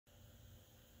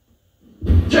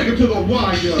Take it to the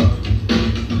wire.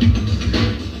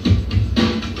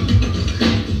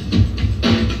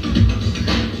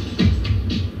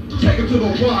 Take it to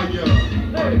the wire.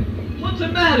 Hey, what's the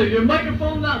matter? Your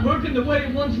microphone not working the way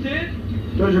it once did?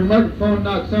 Does your microphone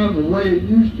not sound the way it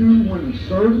used to when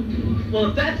inserted? Well,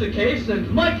 if that's the case,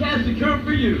 then Mike has the cure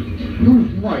for you.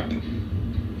 Who's Mike?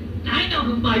 I know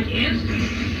who Mike is.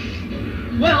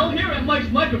 Well, here at Mike's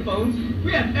Microphones,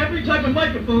 we have every type of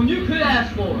microphone you could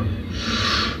ask for.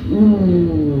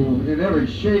 Ooh, in every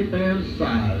shape and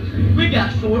size. We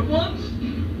got short ones.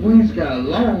 We's got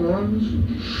long ones.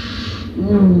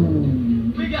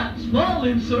 Ooh. We got small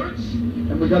inserts.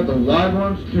 And we got the wide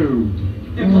ones too.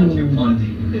 And once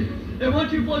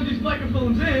you plug these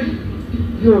microphones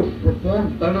in, you'll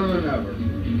perform better than ever.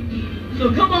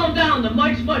 So come on down to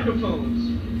Mike's Microphones.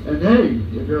 And hey,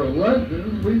 if you're a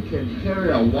lesbian, we can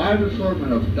carry a wide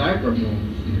assortment of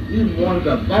microphones, even ones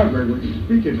that vibrate when you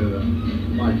speak into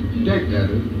them. My dick,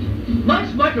 that is.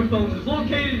 Mike's Microphones is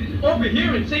located over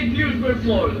here in St. Petersburg,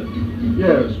 Florida.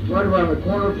 Yes, right around the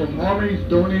corner from Harmony's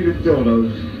Donated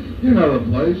Dildos. You know the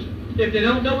place. If they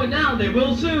don't know it now, they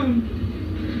will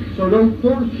soon. So don't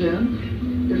force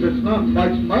in. If it's not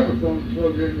Mike's microphone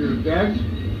plugged in your desk,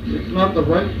 it's not the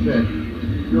right fit.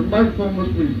 Your microphone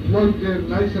must be plugged in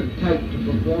nice and tight to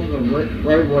perform the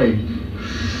right way.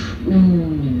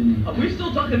 Ooh. Are we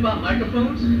still talking about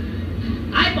microphones?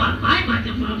 I bought my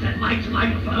microphones at Mike's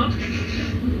Microphones,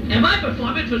 and my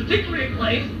performance was particularly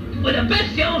replaced with the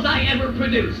best shows I ever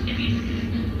produced.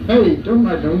 Hey, don't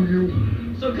I know you?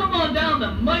 So come on down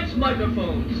to Mike's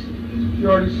Microphones. You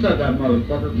already said that,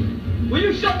 motherfucker. Will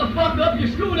you shut the fuck up? You're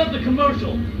screwing up the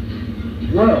commercial.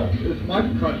 Well, it's my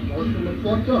customer, so the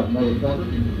fuck up, motherfucker.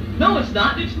 No, it's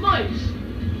not. It's Mike's.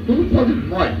 Who the fuck is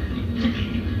Mike?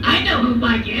 I know who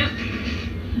Mike is,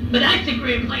 but I think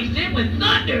we replaced him with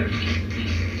Thunder.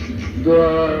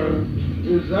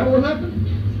 Is that what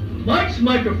happened? Mike's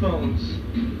Microphones.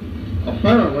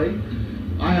 Apparently,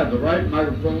 I have the right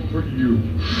microphone for you.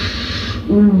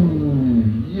 Ooh,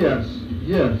 yes,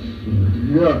 yes,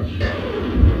 yes.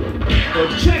 Well,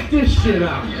 check this shit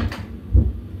out.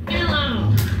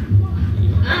 Hello,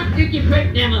 I'm Dicky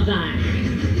Prick Amazon.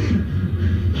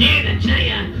 Here to tell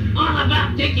you all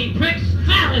about Dicky Prick's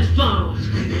Phallusphones,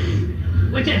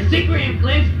 which is secret in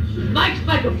place Mike's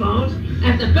Microphones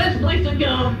as the best place to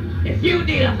go if you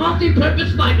need a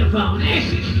multi-purpose microphone.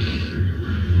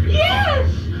 Yes!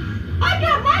 I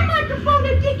got my microphone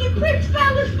at Dicky Prick's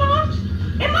Phallusphones,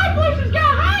 and my voice has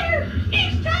got higher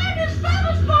each time this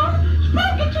Phallusphone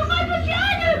spoke into my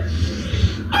vagina!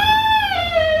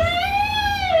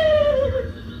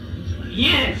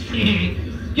 Yes,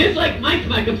 just like Mike's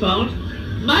microphones,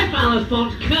 my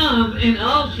Phallusphones come in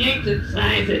all shapes and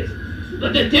sizes.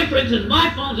 But the difference is my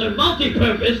phones are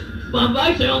multi-purpose, while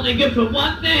Mike's are only good for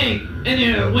one thing, and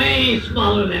they're way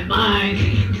smaller than mine.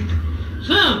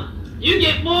 So, you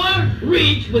get more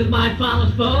reach with my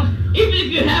Phallusphones, even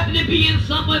if you happen to be in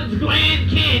someone's Grand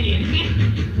Canyon.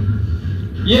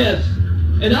 Yes,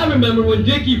 and I remember when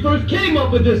Dicky first came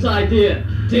up with this idea.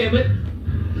 Damn it.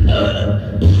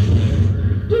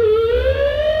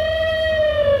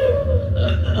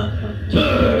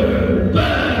 Turn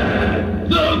back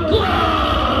the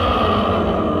clock!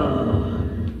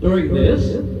 During this,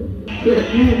 you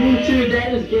two, your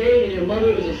dad is gay and your mother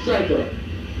is a psycho.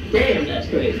 Damn, that's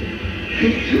crazy.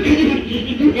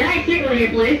 And I think we're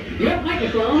here, please. Your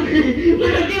microphone. What do you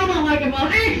do about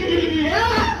microphone?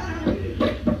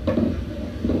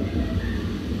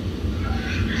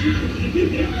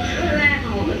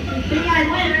 See you guys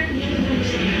later.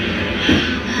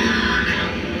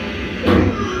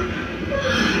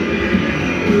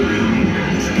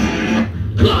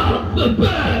 clock the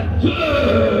back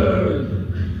turn!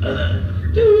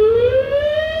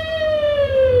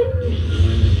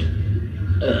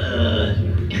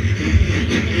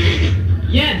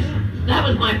 Yes, that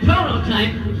was my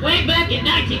prototype way back in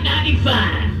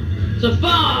 1995. So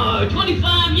far,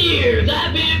 25 years,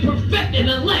 I've been perfecting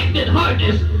the length and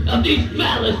hardness of these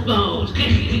Phallusphones.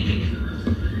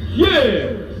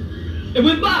 Yeah! And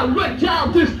with my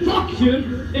erectile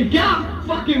dysfunction and gout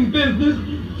fucking business,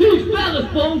 these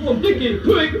Phallusphones from Dicky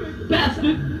Prick,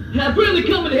 bastard, have really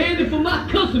come in handy for my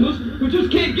customers who just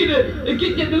can't get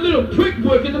the little prick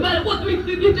working no matter what they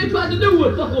try to do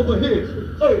with fuck over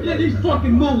here. Oh, yeah, these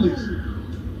fucking moolies.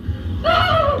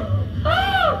 Oh!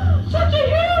 Oh! Such a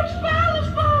huge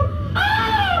Phallusphone!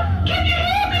 Oh! Can you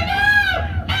hear me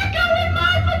now? Echo in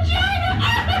my vagina!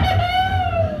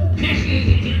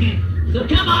 So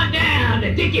come on down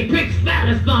to Dicky Prick's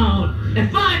Phallusphone and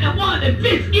find the one that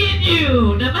fits in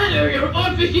you, no matter your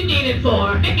orifice you need it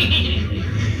for.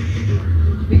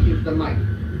 Here's the mic.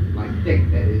 thick,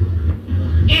 that is.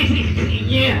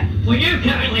 Yeah, where you're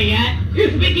currently at, you're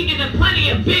speaking into plenty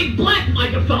of big black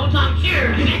microphones, I'm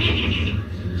sure.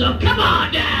 So come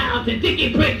on down to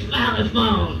Dicky Prick's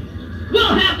Phallusphones.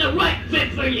 We'll have the right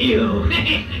fit for you.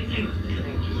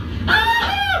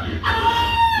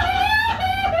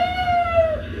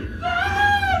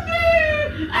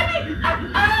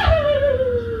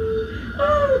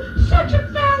 Such a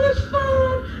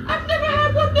Phallusphone! I've never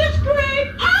had one this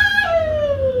great!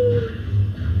 Oh!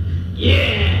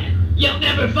 Yeah, you'll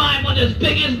never find one as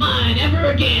big as mine ever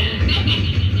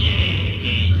again.